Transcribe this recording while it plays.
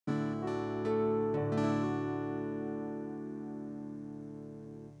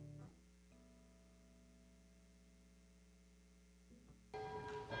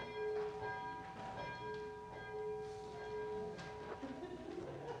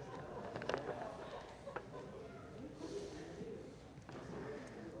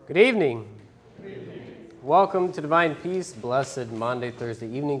Good evening. Welcome to Divine Peace. Blessed Monday, Thursday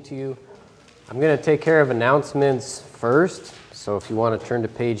evening to you. I'm going to take care of announcements first. So if you want to turn to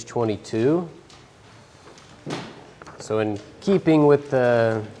page 22. So in keeping with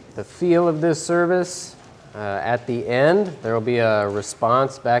the feel of this service, at the end there will be a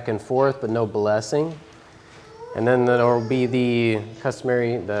response back and forth, but no blessing. And then there will be the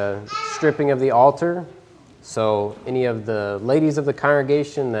customary, the stripping of the altar. So any of the ladies of the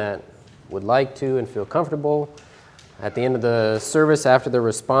congregation that would like to and feel comfortable, at the end of the service, after the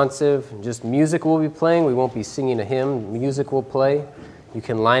responsive, just music will be playing. We won't be singing a hymn. Music will play. You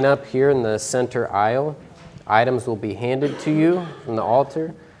can line up here in the center aisle. Items will be handed to you from the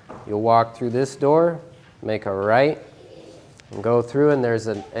altar. You'll walk through this door, make a right, and go through, and there's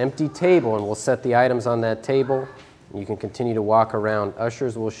an empty table, and we'll set the items on that table. You can continue to walk around.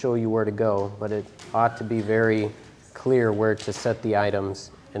 Ushers will show you where to go, but it ought to be very clear where to set the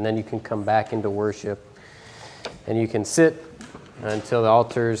items, and then you can come back into worship. And you can sit until the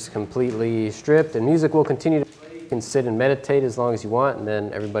altar's completely stripped, and music will continue to play. You can sit and meditate as long as you want, and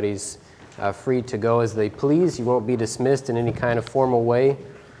then everybody's free to go as they please. You won't be dismissed in any kind of formal way.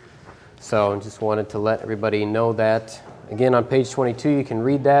 So I just wanted to let everybody know that. Again, on page 22, you can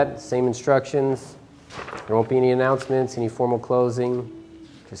read that, same instructions. There won't be any announcements, any formal closing,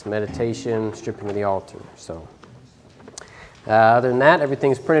 just meditation, stripping of the altar. So other than that,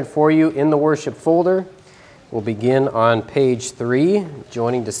 everything's printed for you in the worship folder. We'll begin on page 3,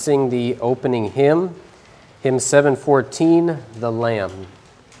 joining to sing the opening hymn, hymn 714, The Lamb.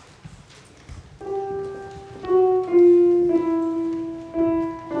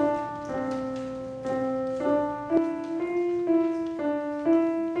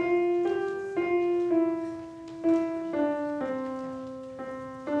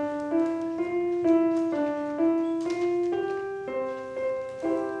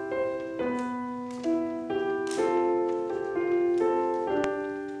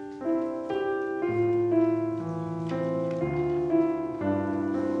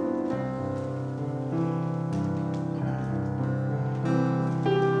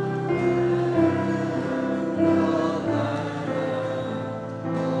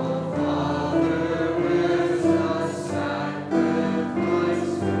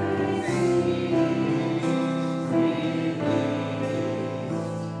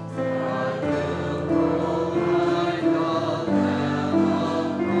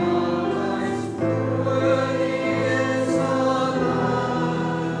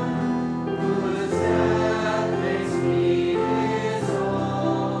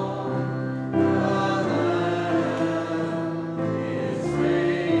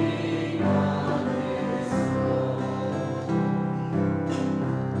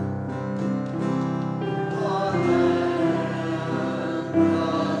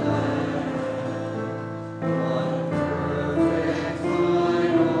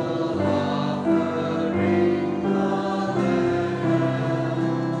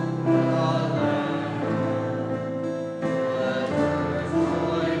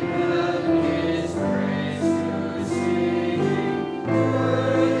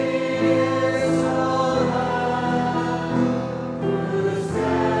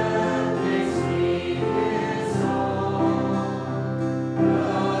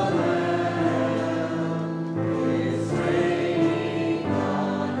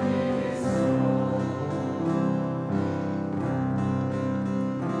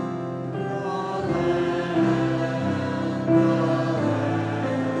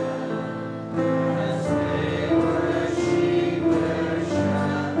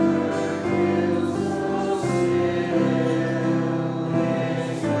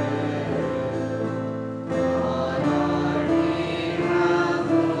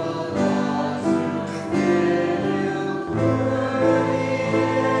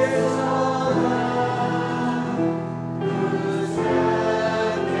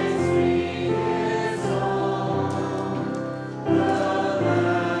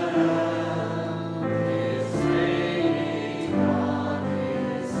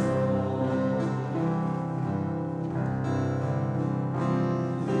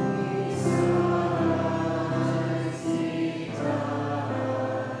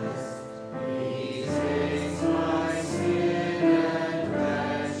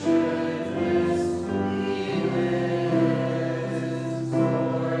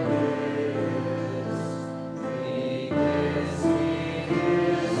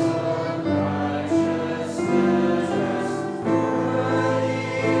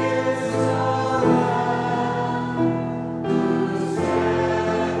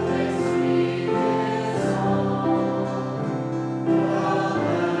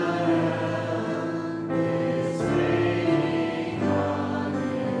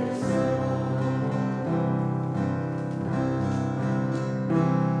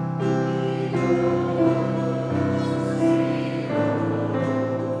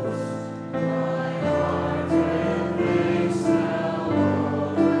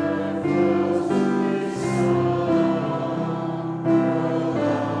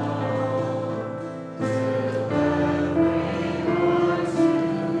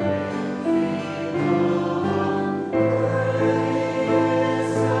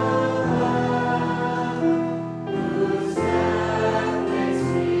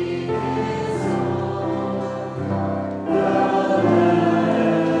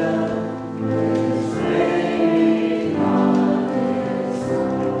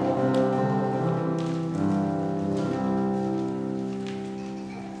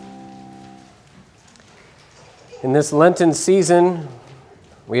 In this Lenten season,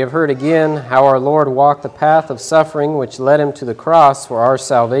 we have heard again how our Lord walked the path of suffering which led him to the cross for our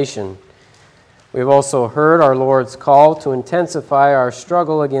salvation. We have also heard our Lord's call to intensify our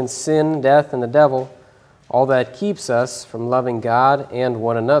struggle against sin, death, and the devil, all that keeps us from loving God and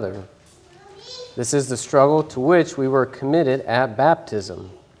one another. This is the struggle to which we were committed at baptism.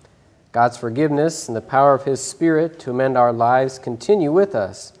 God's forgiveness and the power of His Spirit to amend our lives continue with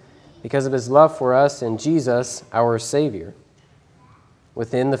us because of His love for us in Jesus, our Savior.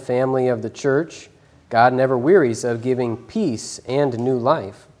 Within the family of the church, God never wearies of giving peace and new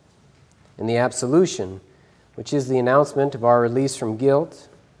life. In the absolution, which is the announcement of our release from guilt,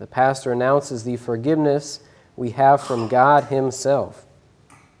 the pastor announces the forgiveness we have from God Himself.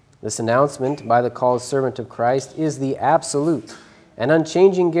 This announcement by the called servant of Christ is the absolute and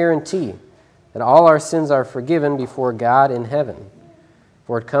unchanging guarantee that all our sins are forgiven before God in heaven.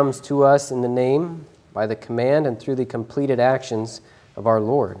 For it comes to us in the name, by the command, and through the completed actions of our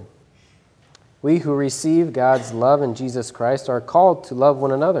Lord. We who receive God's love in Jesus Christ are called to love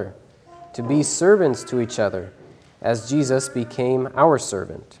one another, to be servants to each other, as Jesus became our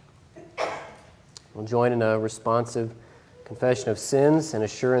servant. We'll join in a responsive confession of sins and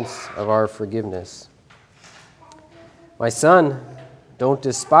assurance of our forgiveness. My son, don't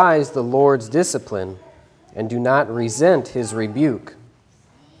despise the Lord's discipline, and do not resent His rebuke.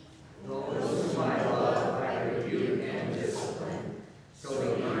 Those whom I love I rebuke and discipline,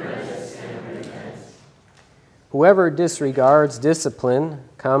 so be earnest and repent. Whoever disregards discipline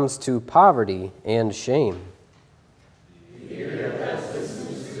comes to poverty and shame. The ear that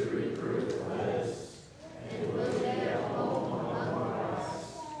listens to reproof others, and will be at home among us.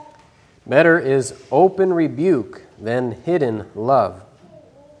 Better is open rebuke than hidden love.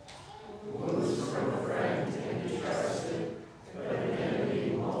 Wounds from a friend can be trusted, but an enemy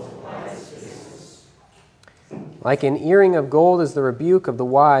multiplies kisses. Like an earring of gold is the rebuke of the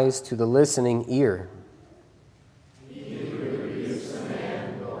wise to the listening ear.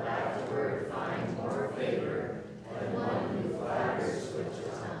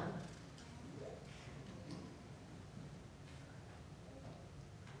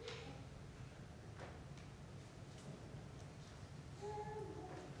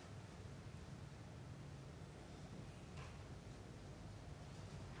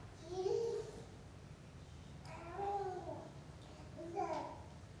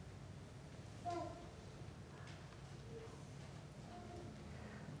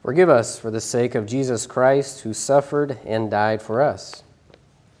 Forgive us for the sake of Jesus Christ, who suffered and died for us.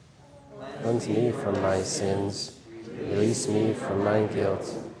 Cleanse me from my sins, release me from my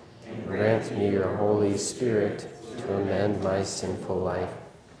guilt, and grant me your Holy Spirit to amend my sinful life.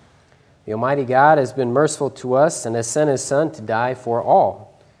 The Almighty God has been merciful to us and has sent His Son to die for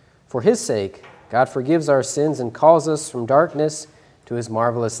all. For His sake, God forgives our sins and calls us from darkness to His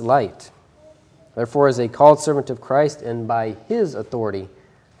marvelous light. Therefore, as a called servant of Christ and by His authority,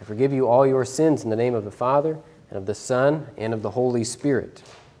 I forgive you all your sins in the name of the Father, and of the Son, and of the Holy Spirit.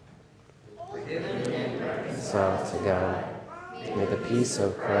 Forgiven and reconciled to God. May the peace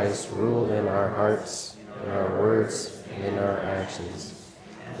of Christ rule in our hearts, in our words, and in our actions.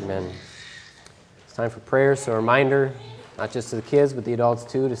 Amen. It's time for prayer, so a reminder, not just to the kids, but the adults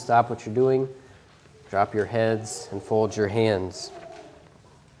too, to stop what you're doing, drop your heads, and fold your hands.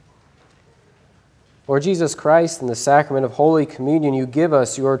 Lord Jesus Christ, in the sacrament of Holy Communion, you give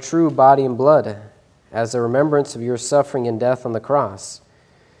us your true body and blood as a remembrance of your suffering and death on the cross.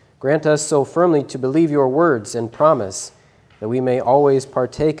 Grant us so firmly to believe your words and promise that we may always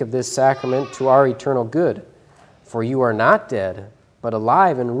partake of this sacrament to our eternal good. For you are not dead, but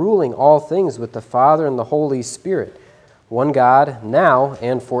alive and ruling all things with the Father and the Holy Spirit, one God, now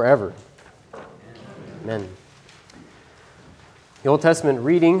and forever. Amen. The Old Testament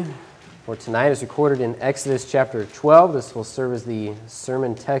reading for tonight is recorded in Exodus chapter 12. This will serve as the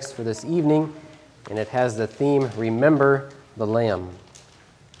sermon text for this evening, and it has the theme, Remember the Lamb.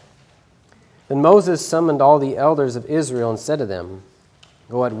 Then Moses summoned all the elders of Israel and said to them,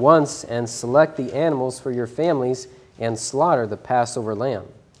 Go at once and select the animals for your families and slaughter the Passover lamb.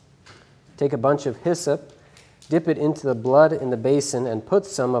 Take a bunch of hyssop, dip it into the blood in the basin, and put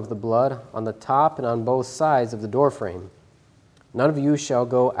some of the blood on the top and on both sides of the doorframe. None of you shall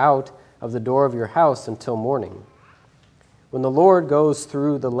go out of the door of your house until morning. When the Lord goes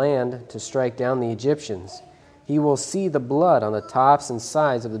through the land to strike down the Egyptians, He will see the blood on the tops and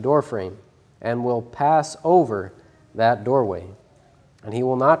sides of the doorframe and will pass over that doorway. And He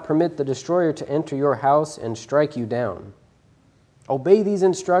will not permit the destroyer to enter your house and strike you down. Obey these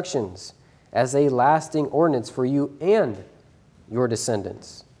instructions as a lasting ordinance for you and your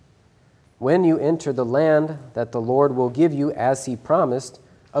descendants. When you enter the land that the Lord will give you as he promised,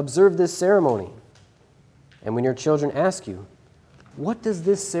 observe this ceremony. And when your children ask you, what does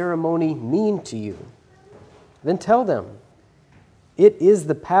this ceremony mean to you? Then tell them, it is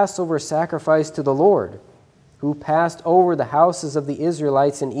the Passover sacrifice to the Lord, who passed over the houses of the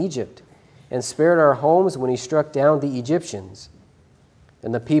Israelites in Egypt and spared our homes when he struck down the Egyptians.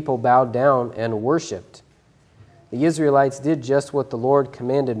 And the people bowed down and worshipped. The Israelites did just what the Lord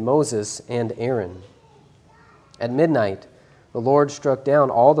commanded Moses and Aaron. At midnight, the Lord struck down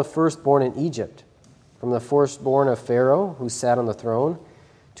all the firstborn in Egypt, from the firstborn of Pharaoh, who sat on the throne,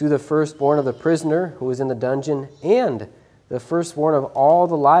 to the firstborn of the prisoner who was in the dungeon, and the firstborn of all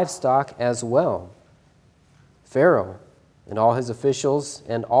the livestock as well. Pharaoh and all his officials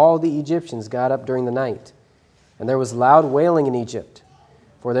and all the Egyptians got up during the night, and there was loud wailing in Egypt,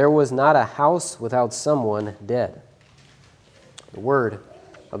 for there was not a house without someone dead. The word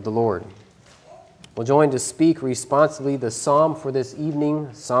of the Lord. We'll join to speak responsibly the psalm for this evening,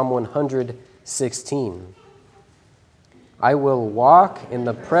 Psalm 116. I will walk in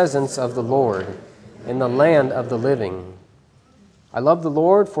the presence of the Lord, in the land of the living. I love the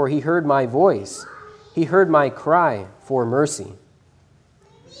Lord, for he heard my voice. He heard my cry for mercy.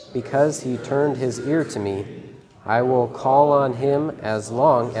 Because he turned his ear to me, I will call on him as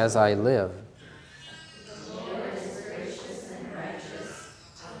long as I live. The Lord is gracious and righteous.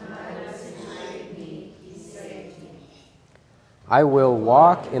 When I was in high need, he saved me. I will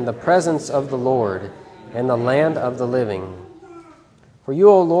walk in the presence of the Lord in the land of the living. For you,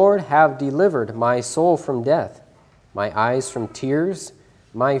 O Lord, have delivered my soul from death, my eyes from tears,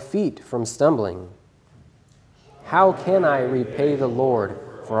 my feet from stumbling. How can I repay the Lord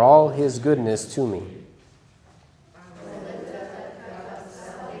for all his goodness to me?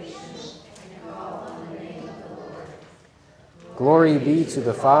 Glory be to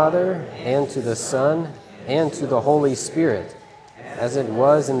the Father, and to the Son, and to the Holy Spirit, as it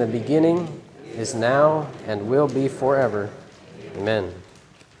was in the beginning, is now, and will be forever. Amen.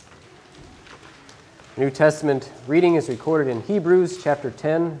 New Testament reading is recorded in Hebrews chapter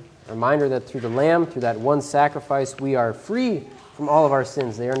 10, a reminder that through the Lamb, through that one sacrifice, we are free from all of our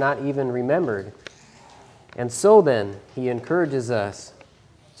sins. They are not even remembered. And so then, he encourages us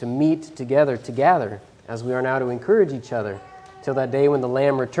to meet together, to gather, as we are now to encourage each other, till that day when the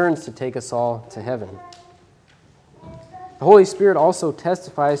Lamb returns to take us all to heaven. The Holy Spirit also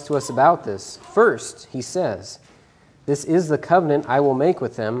testifies to us about this. First, he says, this is the covenant I will make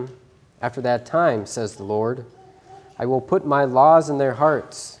with them after that time, says the Lord. I will put my laws in their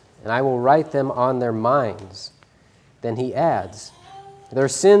hearts, and I will write them on their minds. Then he adds, their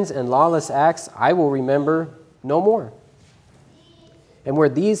sins and lawless acts I will remember no more. And where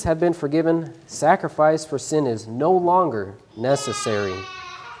these have been forgiven, sacrifice for sin is no longer necessary.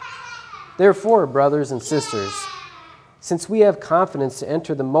 Therefore, brothers and sisters, since we have confidence to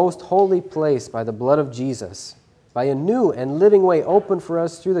enter the most holy place by the blood of Jesus, by a new and living way opened for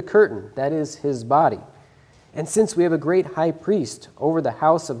us through the curtain, that is, his body, and since we have a great high priest over the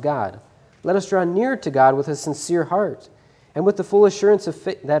house of God, let us draw near to God with a sincere heart, and with the full assurance of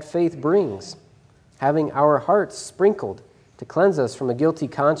that faith brings, having our hearts sprinkled to cleanse us from a guilty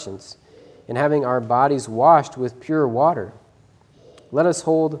conscience, and having our bodies washed with pure water. Let us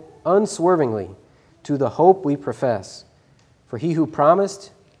hold unswervingly to the hope we profess, for he who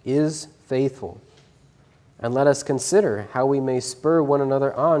promised is faithful. And let us consider how we may spur one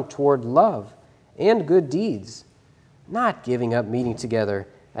another on toward love and good deeds, not giving up meeting together,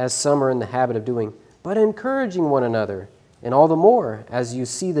 as some are in the habit of doing, but encouraging one another, and all the more as you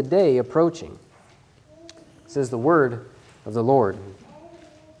see the day approaching. This is the word of the Lord.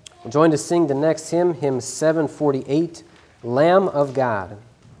 We'll join to sing the next hymn, hymn 748, Lamb of God.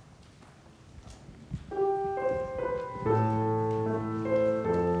 Thank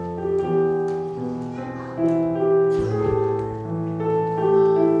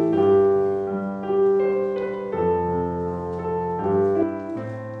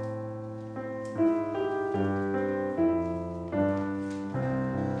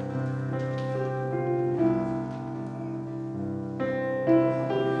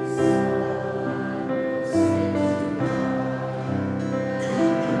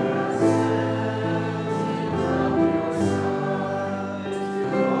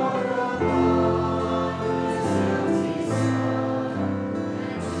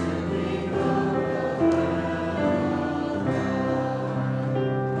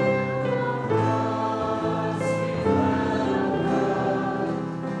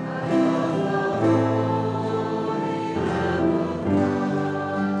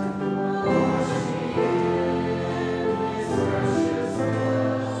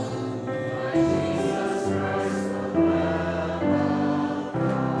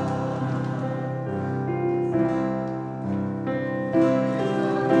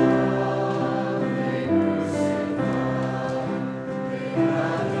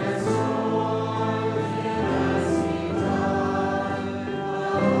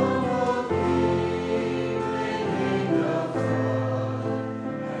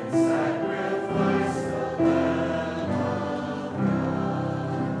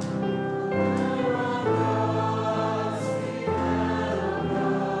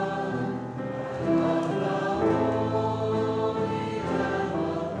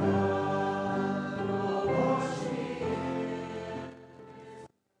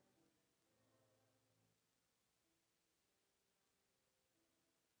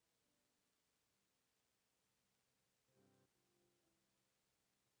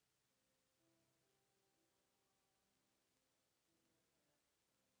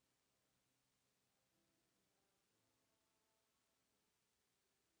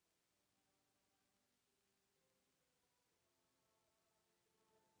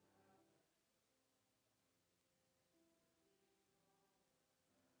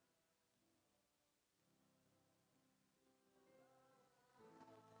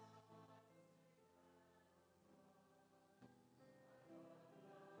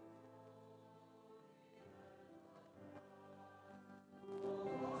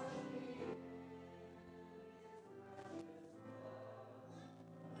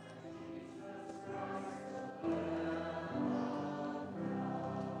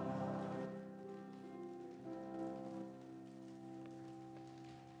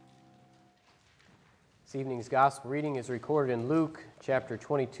This evening's gospel reading is recorded in Luke chapter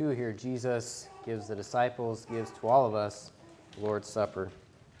 22. Here Jesus gives the disciples, gives to all of us the Lord's Supper.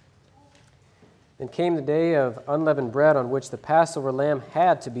 Then came the day of unleavened bread on which the Passover lamb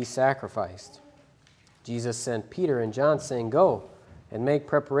had to be sacrificed. Jesus sent Peter and John, saying, "Go and make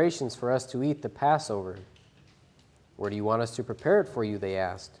preparations for us to eat the Passover." "Where do you want us to prepare it for you?" they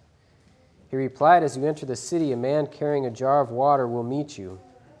asked. He replied, "As you enter the city, a man carrying a jar of water will meet you.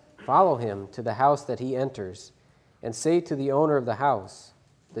 Follow him to the house that he enters, and say to the owner of the house,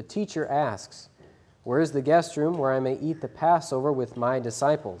 'The teacher asks, where is the guest room where I may eat the Passover with my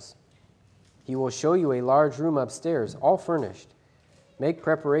disciples?' He will show you a large room upstairs, all furnished. Make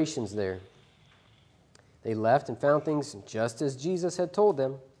preparations there." They left and found things just as Jesus had told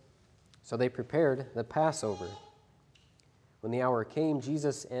them. So they prepared the Passover. When the hour came,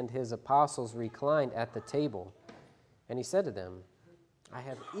 Jesus and his apostles reclined at the table, and he said to them, "I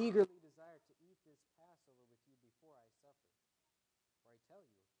have eagerly desired to eat this Passover with you before I suffer. For I tell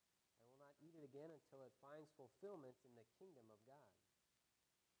you, I will not eat it again until it finds fulfillment in the kingdom of God."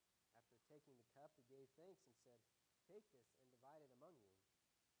 After taking the cup, he gave thanks and said, "Take this and divide it among you.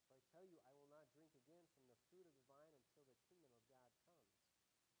 For I tell you, I will not drink again from the fruit of the vine until the kingdom of God comes."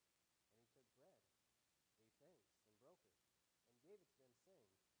 And he took bread, gave thanks, and broke it, and gave it to them,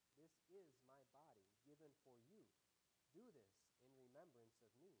 saying, "This is my body, given for you. Do this in remembrance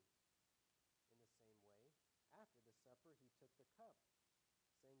of me." In the same way, after the supper, he took the cup,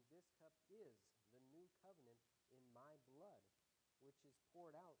 saying, "This cup is the new covenant in my blood, which is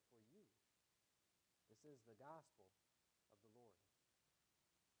poured out for you. This is the gospel of the Lord."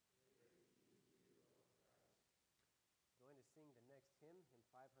 Going to sing the next hymn, hymn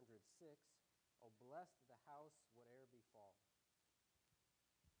 506, "O blessed the house whate'er befall."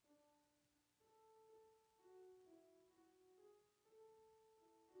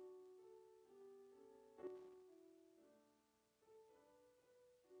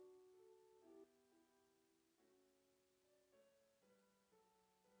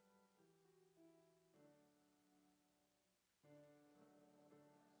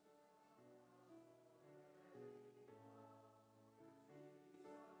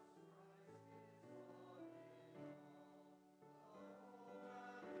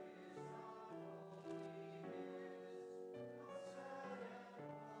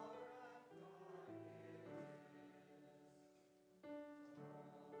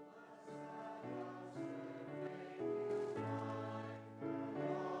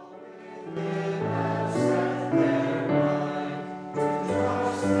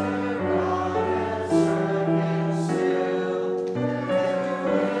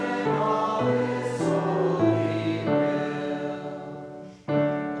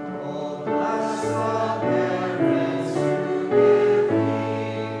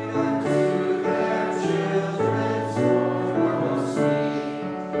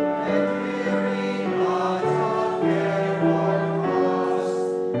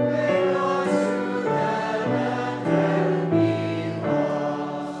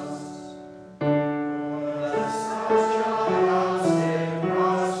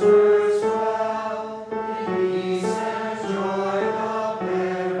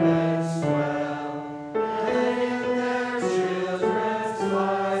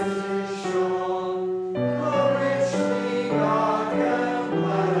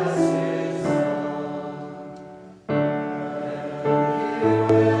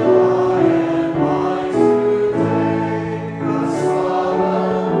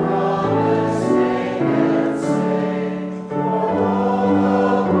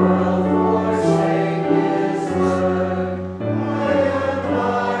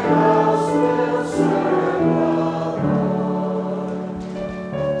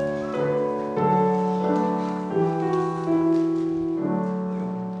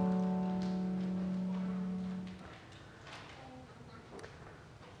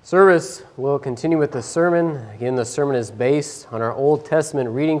 Service will continue with the sermon. Again, the sermon is based on our Old Testament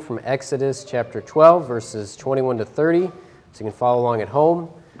reading from Exodus chapter 12, verses 21 to 30, so you can follow along at home.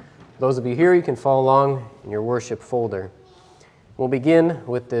 For those of you here, you can follow along in your worship folder. We'll begin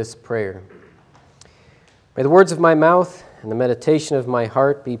with this prayer. May the words of my mouth and the meditation of my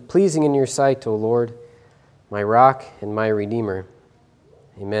heart be pleasing in your sight, O Lord, my rock and my redeemer.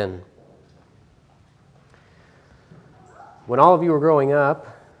 Amen. When all of you were growing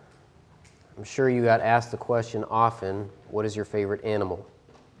up, I'm sure you got asked the question often, what is your favorite animal?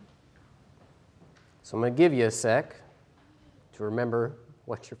 So I'm going to give you a sec to remember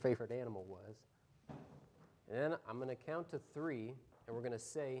what your favorite animal was. And then I'm going to count to 3, and we're going to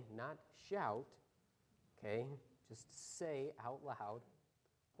say, not shout, okay? Just say out loud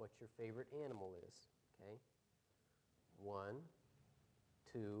what your favorite animal is, Okay. 1,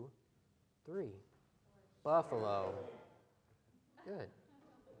 2, 3. Buffalo. Good.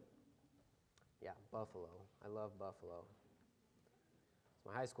 Yeah, buffalo. I love buffalo. It's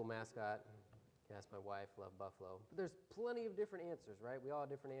my high school mascot. You can ask my wife, love buffalo. But there's plenty of different answers, right? We all have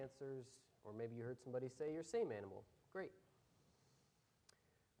different answers. Or maybe you heard somebody say your same animal. Great.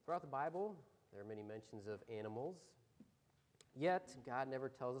 Throughout the Bible, there are many mentions of animals. Yet, God never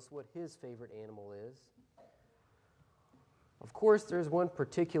tells us what his favorite animal is. Of course, there's one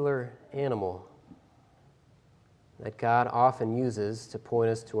particular animal that God often uses to point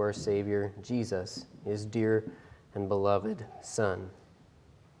us to our Savior, Jesus, his dear and beloved Son.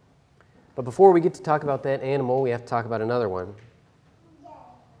 But before we get to talk about that animal, we have to talk about another one.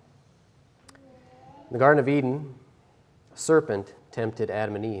 In the Garden of Eden, a serpent tempted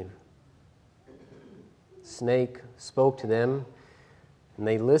Adam and Eve. The snake spoke to them, and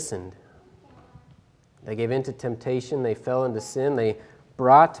they listened. They gave in to temptation. They fell into sin. They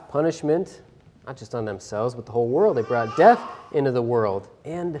brought punishment, not just on themselves, but the whole world. They brought death into the world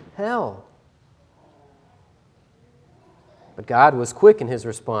and hell. But God was quick in his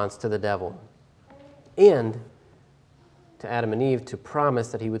response to the devil and to Adam and Eve to promise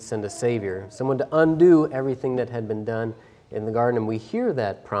that he would send a Savior, someone to undo everything that had been done in the garden. And we hear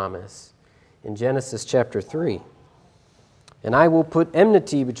that promise in Genesis chapter 3. And I will put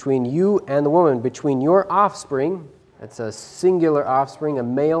enmity between you and the woman, between your offspring, that's a singular offspring, a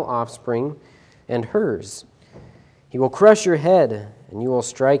male offspring, and hers. He will crush your head, and you will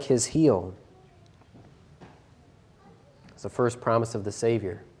strike his heel. It's the first promise of the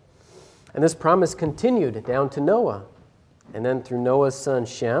Savior. And this promise continued down to Noah, and then through Noah's son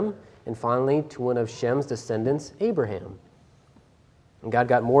Shem, and finally to one of Shem's descendants, Abraham. And God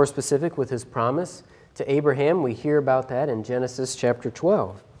got more specific with his promise to Abraham. We hear about that in Genesis chapter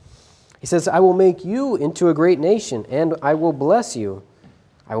 12. He says, I will make you into a great nation, and I will bless you.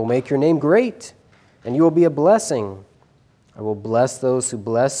 I will make your name great, and you will be a blessing. I will bless those who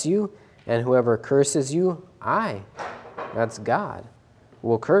bless you, and whoever curses you, that's God,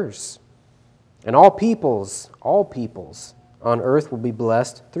 will curse. And all peoples on earth will be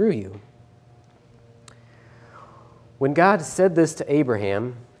blessed through you. When God said this to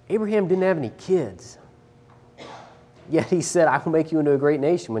Abraham, Abraham didn't have any kids. Yet he said, I will make you into a great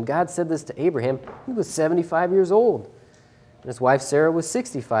nation. When God said this to Abraham, he was 75 years old. And his wife Sarah was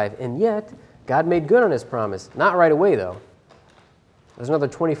 65. And yet, God made good on his promise. Not right away, though. There's another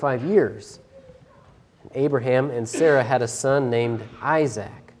 25 years. And Abraham and Sarah had a son named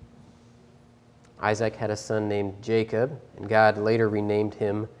Isaac. Isaac had a son named Jacob, and God later renamed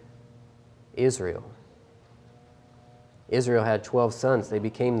him Israel. Israel had 12 sons. They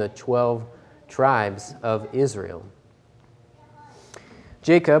became the 12 tribes of Israel.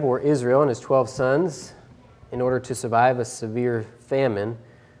 Jacob, or Israel, and his 12 sons, in order to survive a severe famine,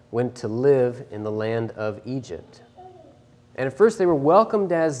 went to live in the land of Egypt. And at first they were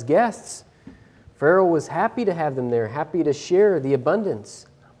welcomed as guests. Pharaoh was happy to have them there, happy to share the abundance.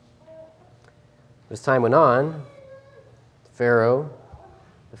 As time went on, the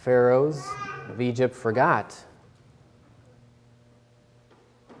pharaohs of Egypt forgot.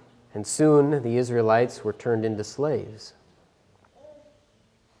 And soon the Israelites were turned into slaves.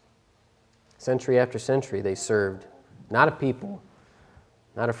 Century after century they served, not a people,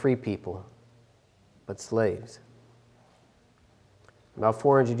 not a free people, but slaves. About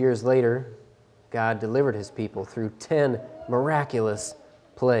 400 years later, God delivered his people through 10 miraculous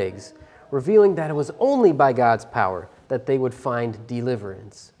plagues, revealing that it was only by God's power that they would find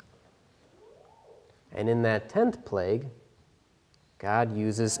deliverance. And in that 10th plague, God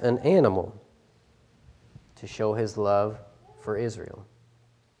uses an animal to show his love for Israel.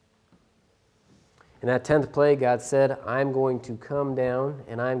 In that 10th plague, God said, I'm going to come down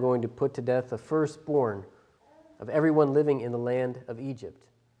and I'm going to put to death the firstborn of everyone living in the land of Egypt,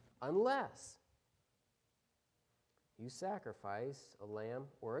 unless you sacrifice a lamb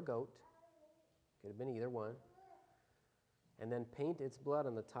or a goat, could have been either one, and then paint its blood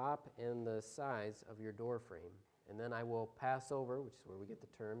on the top and the sides of your doorframe. And then I will pass over, which is where we get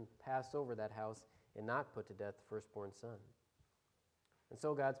the term, pass over that house and not put to death the firstborn son. And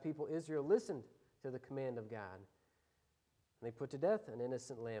so God's people, Israel, listened to the command of God. And they put to death an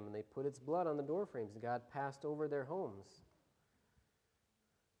innocent lamb, and they put its blood on the doorframes, and God passed over their homes.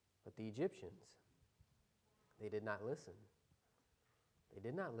 But the Egyptians, they did not listen. They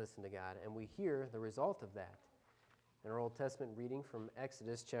did not listen to God, and we hear the result of that in our Old Testament reading from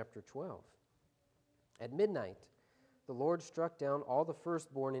Exodus chapter 12. At midnight, the Lord struck down all the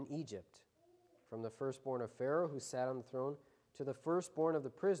firstborn in Egypt, from the firstborn of Pharaoh who sat on the throne to the firstborn of the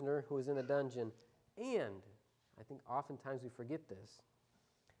prisoner who was in the dungeon, and, I think oftentimes we forget this,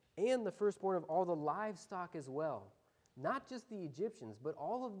 and the firstborn of all the livestock as well. Not just the Egyptians, but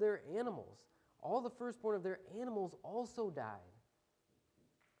all of their animals. All the firstborn of their animals also died.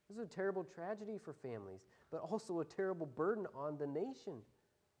 This is a terrible tragedy for families, but also a terrible burden on the nation.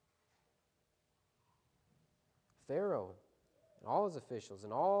 Pharaoh and all his officials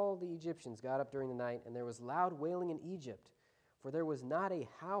and all the Egyptians got up during the night, and there was loud wailing in Egypt, for there was not a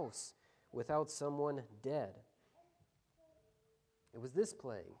house without someone dead. It was this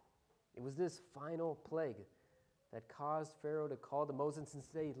plague, it was this final plague that caused Pharaoh to call to Moses and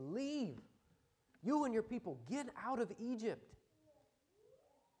say, "Leave! You and your people, get out of Egypt."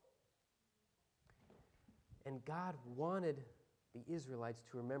 And God wanted the Israelites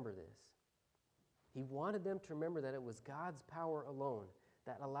to remember this. He wanted them to remember that it was God's power alone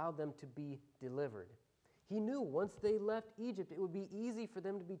that allowed them to be delivered. He knew once they left Egypt, it would be easy for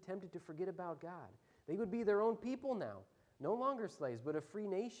them to be tempted to forget about God. They would be their own people now, no longer slaves, but a free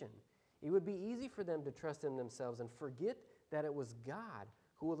nation. It would be easy for them to trust in themselves and forget that it was God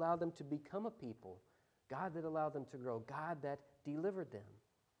who allowed them to become a people, God that allowed them to grow, God that delivered them.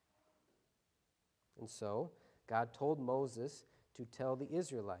 And so, God told Moses to tell the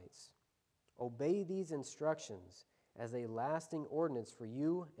Israelites, "Obey these instructions as a lasting ordinance for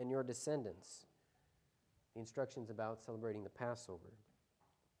you and your descendants." The instructions about celebrating the Passover.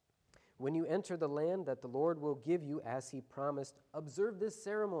 "When you enter the land that the Lord will give you as He promised, observe this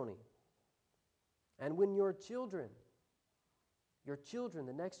ceremony. And when your children,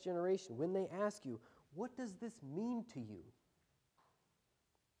 the next generation, when they ask you, 'What does this mean to you?'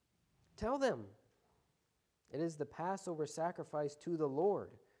 tell them, 'It is the Passover sacrifice to the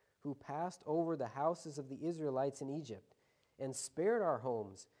Lord, who passed over the houses of the Israelites in Egypt and spared our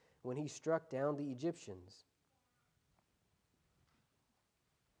homes when He struck down the Egyptians.'"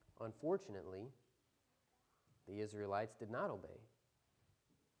 Unfortunately, the Israelites did not obey.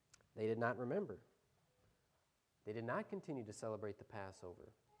 They did not remember. They did not continue to celebrate the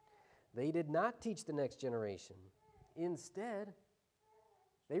Passover. They did not teach the next generation. Instead,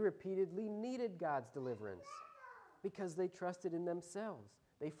 they repeatedly needed God's deliverance because they trusted in themselves.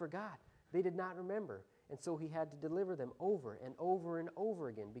 They forgot. They did not remember. And so He had to deliver them over and over and over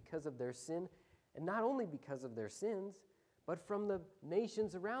again because of their sin, and not only because of their sins, but from the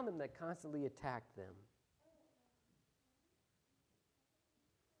nations around them that constantly attacked them.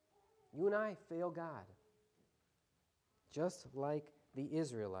 You and I fail God, just like the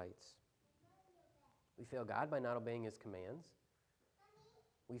Israelites. We fail God by not obeying His commands.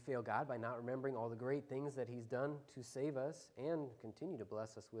 We fail God by not remembering all the great things that He's done to save us and continue to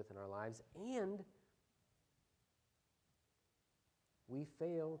bless us with in our lives. And we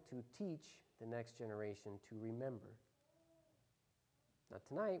fail to teach the next generation to remember. Now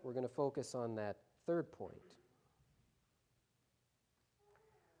tonight, we're going to focus on that third point.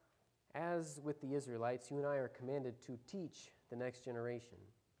 As with the Israelites, you and I are commanded to teach the next generation.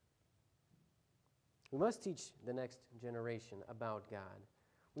 We must teach the next generation about God.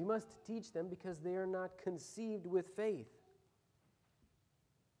 We must teach them because they are not conceived with faith.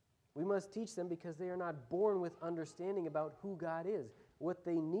 We must teach them because they are not born with understanding about who God is, what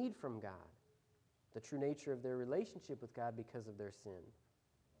they need from God, the true nature of their relationship with God because of their sin.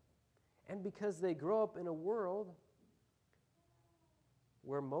 And because they grow up in a world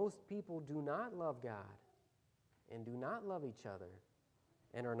where most people do not love God and do not love each other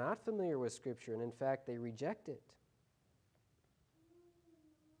and are not familiar with Scripture, and in fact, they reject it.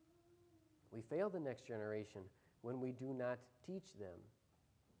 We fail the next generation when we do not teach them.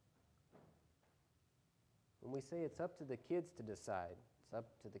 When we say it's up to the kids to decide, it's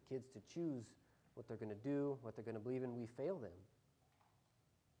up to the kids to choose what they're going to do, what they're going to believe in, we fail them.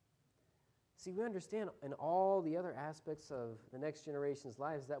 See, we understand in all the other aspects of the next generation's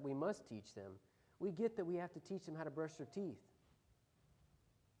lives that we must teach them. We get that we have to teach them how to brush their teeth.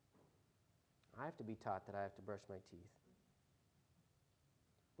 I have to be taught that I have to brush my teeth.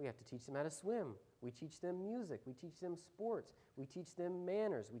 We have to teach them how to swim. We teach them music. We teach them sports. We teach them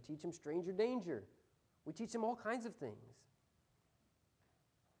manners. We teach them stranger danger. We teach them all kinds of things.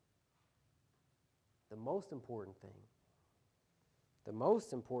 The most important thing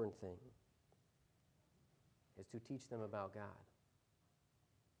is to teach them about God.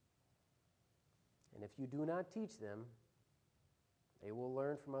 And if you do not teach them, they will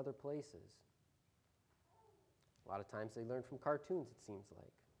learn from other places. A lot of times they learn from cartoons, it seems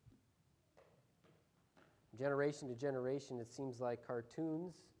like. Generation to generation, it seems like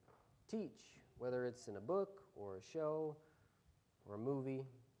cartoons teach, whether it's in a book or a show or a movie.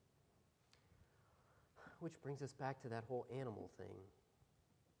 Which brings us back to that whole animal thing.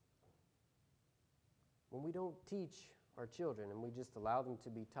 when we don't teach our children and we just allow them to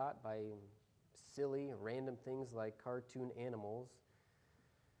be taught by silly, random things like cartoon animals,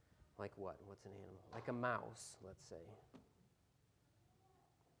 like what? What's an animal? Like a mouse, let's say.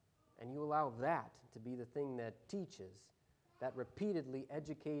 And you allow that to be the thing that teaches, that repeatedly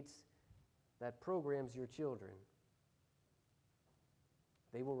educates, that programs your children,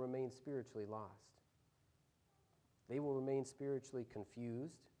 they will remain spiritually lost. They will remain spiritually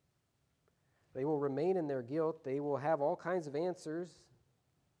confused. They will remain in their guilt. They will have all kinds of answers,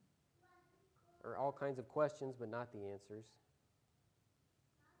 or all kinds of questions, but not the answers.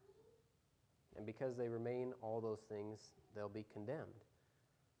 And because they remain all those things, they'll be condemned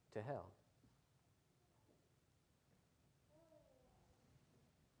to hell.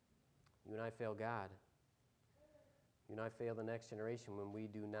 You and I fail God. You and I fail the next generation when we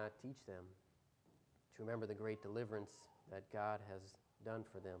do not teach them to remember the great deliverance that God has done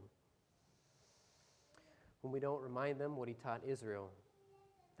for them. When we don't remind them what He taught Israel,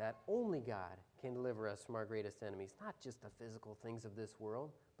 that only God can deliver us from our greatest enemies, not just the physical things of this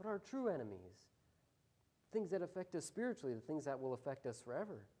world, but our true enemies, things that affect us spiritually, the things that will affect us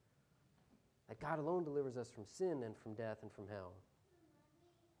forever. That God alone delivers us from sin and from death and from hell.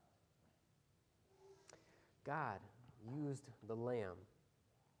 God used the Lamb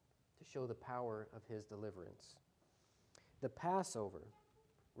to show the power of His deliverance. The Passover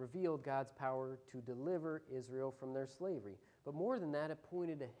revealed God's power to deliver Israel from their slavery. But more than that, it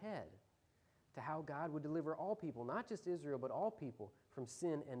pointed ahead to how God would deliver all people, not just Israel, but all people, from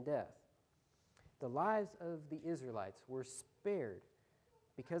sin and death. The lives of the Israelites were spared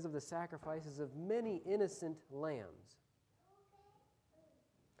because of the sacrifices of many innocent lambs,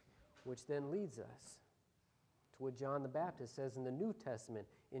 which then leads us to what John the Baptist says in the New Testament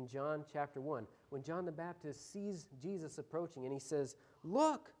in John chapter 1. When John the Baptist sees Jesus approaching and he says,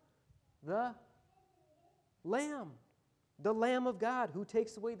 "Look, the Lamb of God who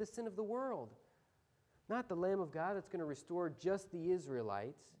takes away the sin of the world." Not the Lamb of God that's going to restore just the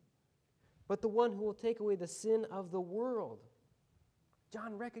Israelites, but the one who will take away the sin of the world.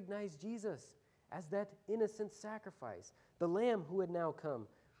 John recognized Jesus as that innocent sacrifice, the Lamb who had now come,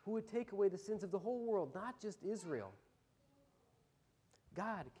 who would take away the sins of the whole world, not just Israel.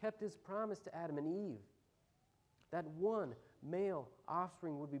 God kept His promise to Adam and Eve that one male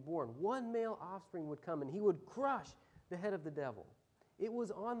offspring would be born. One male offspring would come and he would crush the head of the devil. It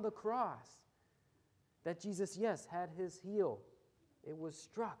was on the cross that Jesus, yes, had His heel. It was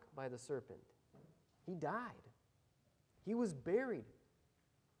struck by the serpent. He died. He was buried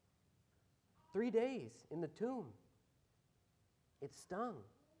 3 days in the tomb. It stung,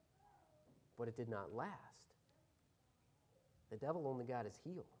 but it did not last. The devil only got his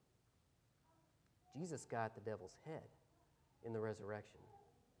heel. Jesus got the devil's head in the resurrection.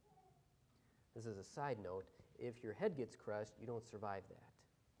 This is a side note. If your head gets crushed, you don't survive that.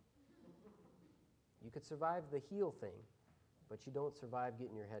 You could survive the heel thing, but you don't survive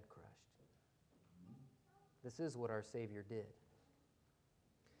getting your head crushed. This is what our Savior did.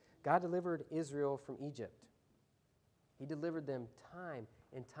 God delivered Israel from Egypt. He delivered them time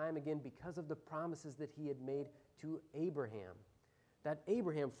and time again because of the promises that He had made to Abraham. That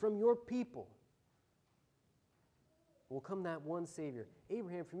Abraham, from your people, will come that one Savior.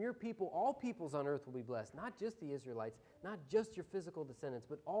 Abraham, from your people, all peoples on earth will be blessed. Not just the Israelites, not just your physical descendants,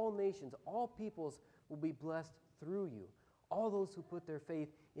 but all nations, all peoples will be blessed through you. All those who put their faith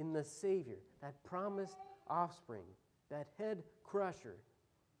in the Savior, that promised offspring, that head crusher,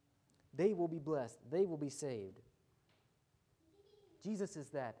 they will be blessed. They will be saved. Jesus is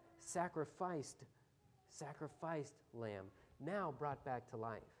that sacrificed lamb, now brought back to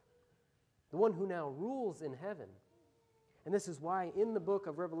life. The one who now rules in heaven. And this is why in the book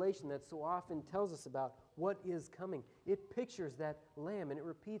of Revelation that so often tells us about what is coming, it pictures that lamb and it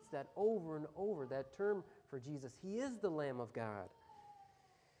repeats that over and over, that term for Jesus. He is the Lamb of God.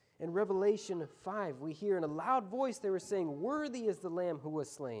 In Revelation 5, we hear in a loud voice they were saying, "Worthy is the Lamb who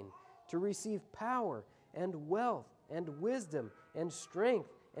was slain to receive power and wealth and wisdom and strength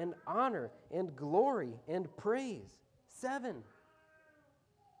and honor and glory and praise." 7.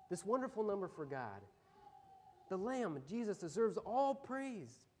 This wonderful number for God. The Lamb, Jesus, deserves all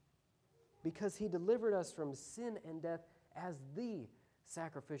praise because He delivered us from sin and death as the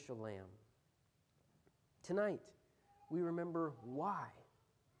sacrificial lamb. Tonight, we remember why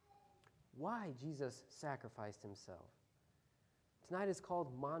Jesus sacrificed Himself. Tonight is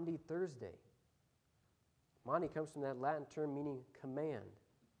called Maundy Thursday. Maundy comes from that Latin term meaning command.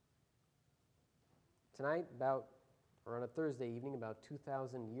 Tonight, on a Thursday evening, about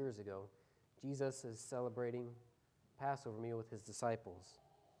 2,000 years ago, Jesus is celebrating Passover meal with His disciples.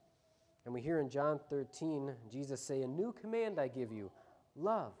 And we hear in John 13, Jesus say, "A new command I give you,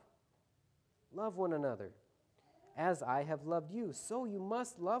 love. Love one another. As I have loved you, so you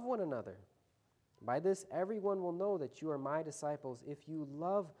must love one another. By this everyone will know that you are my disciples if you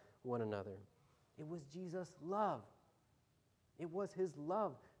love one another." It was Jesus' love. It was his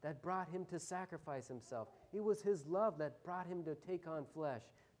love that brought him to sacrifice himself. It was his love that brought him to take on flesh,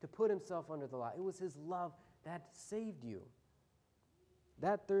 to put himself under the law. It was his love that saved you.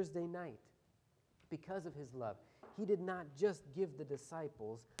 That Thursday night, because of his love, he did not just give the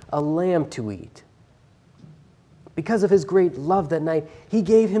disciples a lamb to eat. Because of his great love that night, he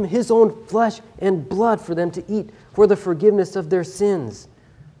gave him his own flesh and blood for them to eat for the forgiveness of their sins.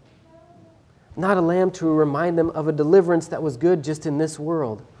 Not a lamb to remind them of a deliverance that was good just in this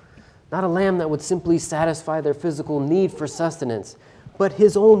world. Not a lamb that would simply satisfy their physical need for sustenance, but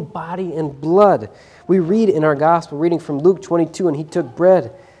his own body and blood. We read in our gospel reading from Luke 22, "And he took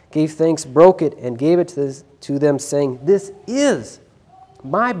bread, gave thanks, broke it, and gave it to them, saying, 'This is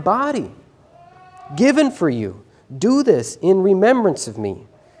my body, given for you. Do this in remembrance of me.'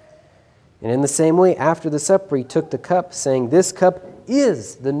 And in the same way, after the supper, he took the cup, saying, 'This cup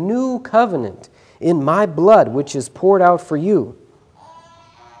is the new covenant in my blood, which is poured out for you.'"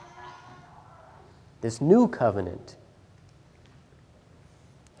 This new covenant,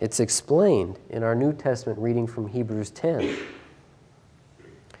 it's explained in our New Testament reading from Hebrews 10.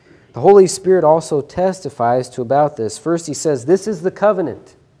 The Holy Spirit also testifies to about this. First, he says, this is the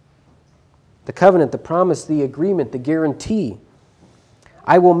covenant. The covenant, the promise, the agreement, the guarantee.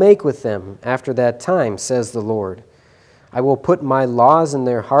 "I will make with them after that time, says the Lord. I will put my laws in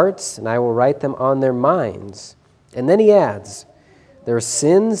their hearts, and I will write them on their minds." And then he adds, "Their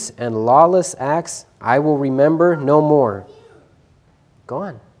sins and lawless acts I will remember no more."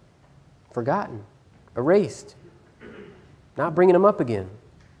 Gone, forgotten, erased, not bringing them up again.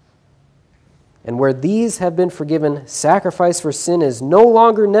 "And where these have been forgiven, sacrifice for sin is no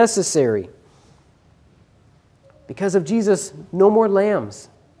longer necessary." Because of Jesus, no more lambs.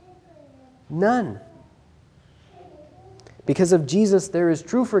 None. Because of Jesus, there is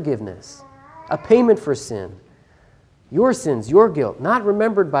true forgiveness, a payment for sin. Your sins, your guilt, not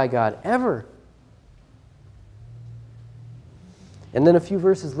remembered by God ever. And then a few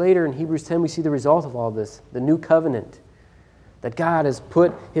verses later in Hebrews 10, we see the result of all this, the new covenant. That God has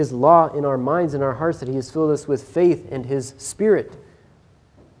put his law in our minds and our hearts, that he has filled us with faith and his Spirit.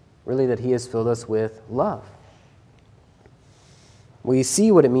 Really, that he has filled us with love. We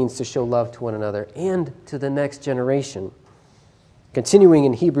see what it means to show love to one another and to the next generation. Continuing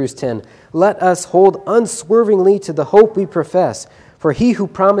in Hebrews 10, "Let us hold unswervingly to the hope we profess, for he who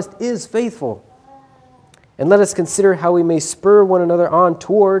promised is faithful. And let us consider how we may spur one another on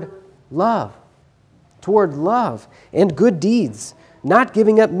toward love and good deeds, not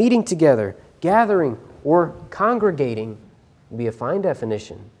giving up meeting together, gathering, or congregating," would be a fine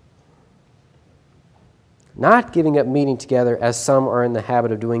definition. "Not giving up meeting together as some are in the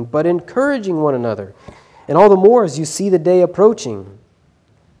habit of doing, but encouraging one another, and all the more as you see the day approaching."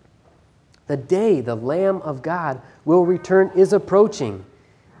 The day the Lamb of God will return is approaching.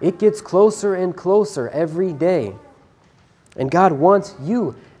 It gets closer and closer every day. And God wants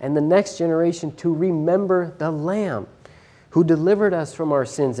you and the next generation to remember the Lamb who delivered us from our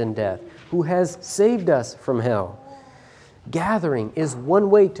sins and death, who has saved us from hell. Gathering is one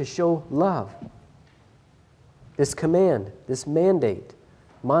way to show love. This command, this mandate,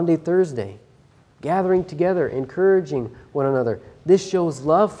 Maundy, Thursday, gathering together, encouraging one another. This shows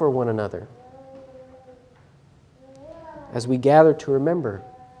love for one another. As we gather to remember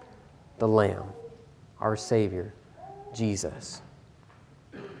the Lamb, our Savior, Jesus.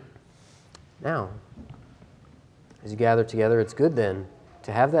 Now, as you gather together, it's good then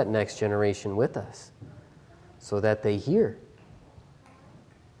to have that next generation with us so that they hear.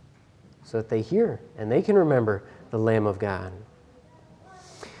 So that they hear and they can remember the Lamb of God.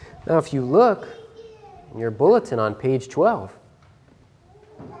 Now, if you look in your bulletin on page 12,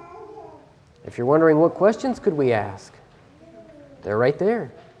 if you're wondering what questions could we ask, they're right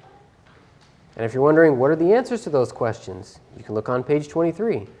there. And if you're wondering what are the answers to those questions, you can look on page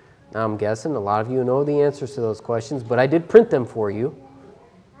 23. Now, I'm guessing a lot of you know the answers to those questions, but I did print them for you.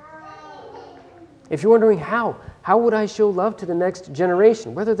 If you're wondering how would I show love to the next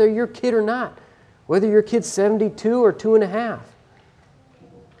generation, whether they're your kid or not, whether your kid's 72 or 2.5.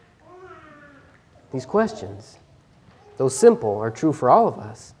 These questions, though simple, are true for all of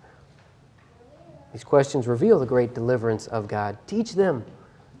us. These questions reveal the great deliverance of God. Teach them.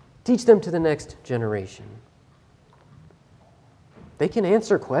 Teach them to the next generation. They can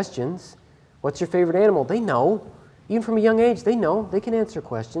answer questions. What's your favorite animal? They know. Even from a young age, they know. They can answer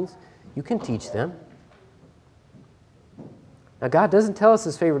questions. You can teach them. Now, God doesn't tell us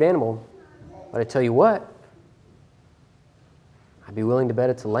his favorite animal, but I tell you what, I'd be willing to bet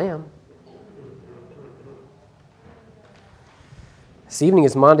it's a lamb. This evening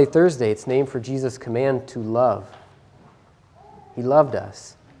is Maundy Thursday. It's named for Jesus' command to love. He loved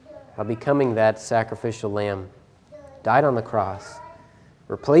us by becoming that sacrificial lamb, died on the cross,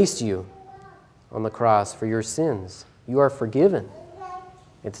 replaced you on the cross for your sins. You are forgiven.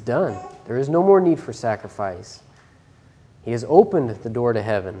 It's done. There is no more need for sacrifice. He has opened the door to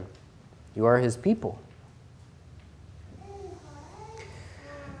heaven. You are his people.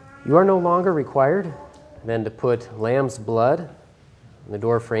 You are no longer required then to put lamb's blood on the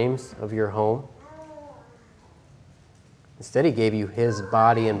door frames of your home. Instead, he gave you his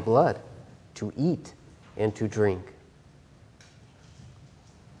body and blood to eat and to drink.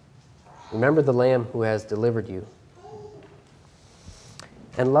 Remember the Lamb who has delivered you.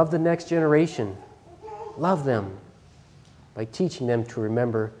 And love the next generation. Love them by teaching them to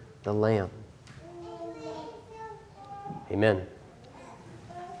remember the Lamb. Amen.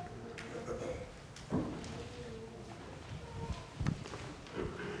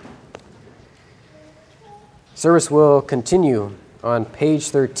 Service will continue on page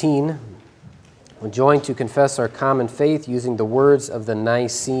 13. We'll join to confess our common faith using the words of the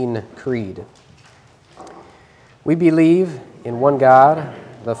Nicene Creed. We believe in one God,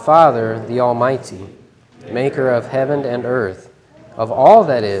 the Father, the Almighty, maker of heaven and earth, of all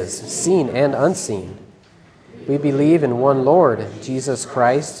that is, seen and unseen. We believe in one Lord, Jesus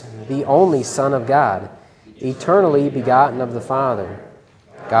Christ, the only Son of God, eternally begotten of the Father,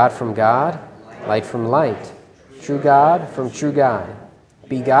 God from God, light from light, true God from true God,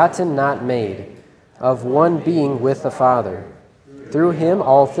 begotten, not made, of one being with the Father. Through him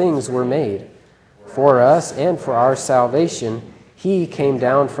all things were made. For us and for our salvation, he came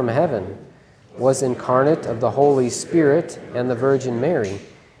down from heaven, was incarnate of the Holy Spirit and the Virgin Mary,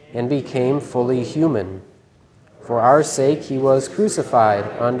 and became fully human. For our sake he was crucified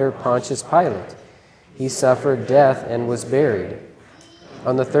under Pontius Pilate. He suffered death and was buried.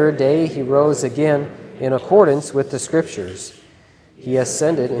 On the third day he rose again in accordance with the Scriptures. He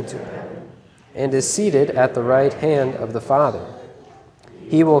ascended into heaven and is seated at the right hand of the Father.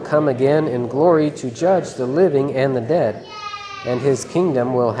 He will come again in glory to judge the living and the dead, and his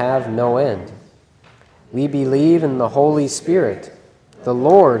kingdom will have no end. We believe in the Holy Spirit, the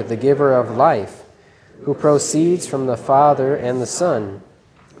Lord, the giver of life, who proceeds from the Father and the Son,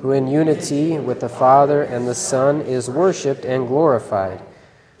 who in unity with the Father and the Son is worshipped and glorified,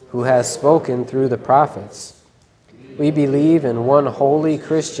 who has spoken through the prophets. We believe in one holy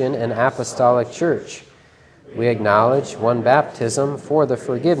Christian and apostolic church. We acknowledge one baptism for the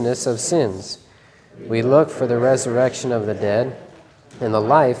forgiveness of sins. We look for the resurrection of the dead and the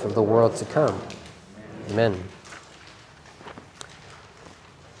life of the world to come. Amen.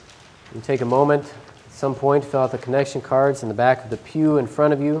 You take a moment, at some point, fill out the connection cards in the back of the pew in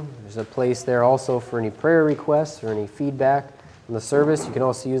front of you. There's a place there also for any prayer requests or any feedback on the service. You can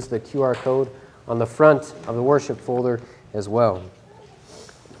also use the QR code on the front of the worship folder as well.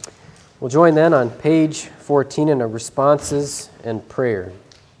 We'll join then on page 14 in our responses and prayer.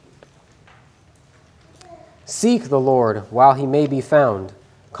 Seek the Lord while he may be found.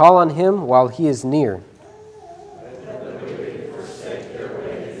 Call on him while he is near. Let the wicked forsake their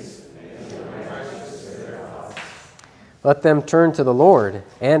ways, and the righteous their thoughts. Let them turn to the Lord,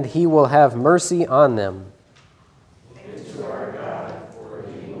 and he will have mercy on them. And to our God, for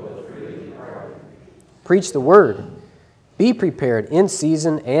he will freely pardon. Preach the word. Be prepared in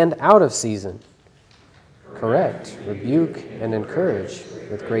season and out of season. Correct, rebuke, and encourage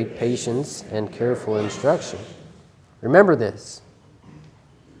with great patience and careful instruction. Remember this.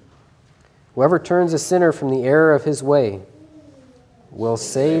 Whoever turns a sinner from the error of his way will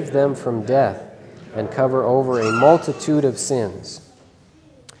save them from death and cover over a multitude of sins.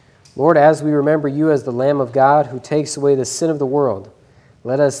 Lord, as we remember you as the Lamb of God who takes away the sin of the world,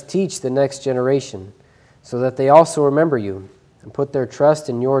 let us teach the next generation so that they also remember you and put their trust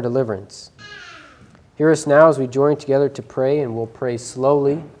in your deliverance. Hear us now as we join together to pray, and we'll pray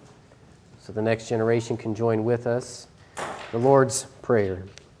slowly so the next generation can join with us. The Lord's Prayer.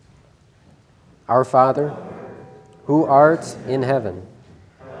 Our Father, who art in heaven,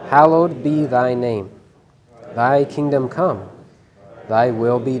 hallowed be thy name. Thy kingdom come, thy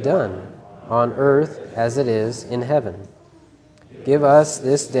will be done, on earth as it is in heaven. Give us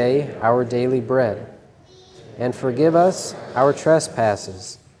this day our daily bread, and forgive us our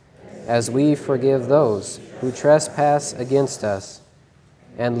trespasses, as we forgive those who trespass against us.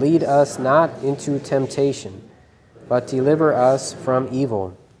 And lead us not into temptation, but deliver us from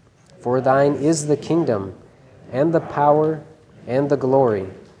evil. For thine is the kingdom, and the power, and the glory,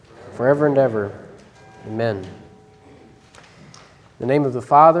 forever and ever. Amen. In the name of the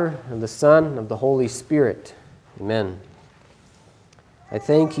Father, and the Son, and of the Holy Spirit. Amen. I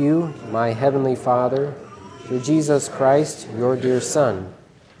thank you, my heavenly Father, through Jesus Christ, your dear Son,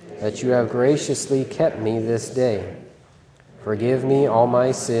 that you have graciously kept me this day. Forgive me all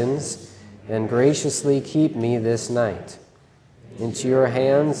my sins, and graciously keep me this night. Into your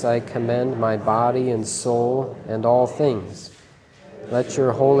hands I commend my body and soul and all things. Let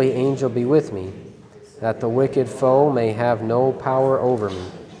your holy angel be with me, that the wicked foe may have no power over me.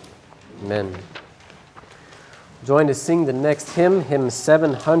 Amen. Join to sing the next hymn, hymn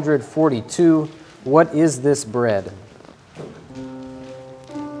 742, What is this Bread?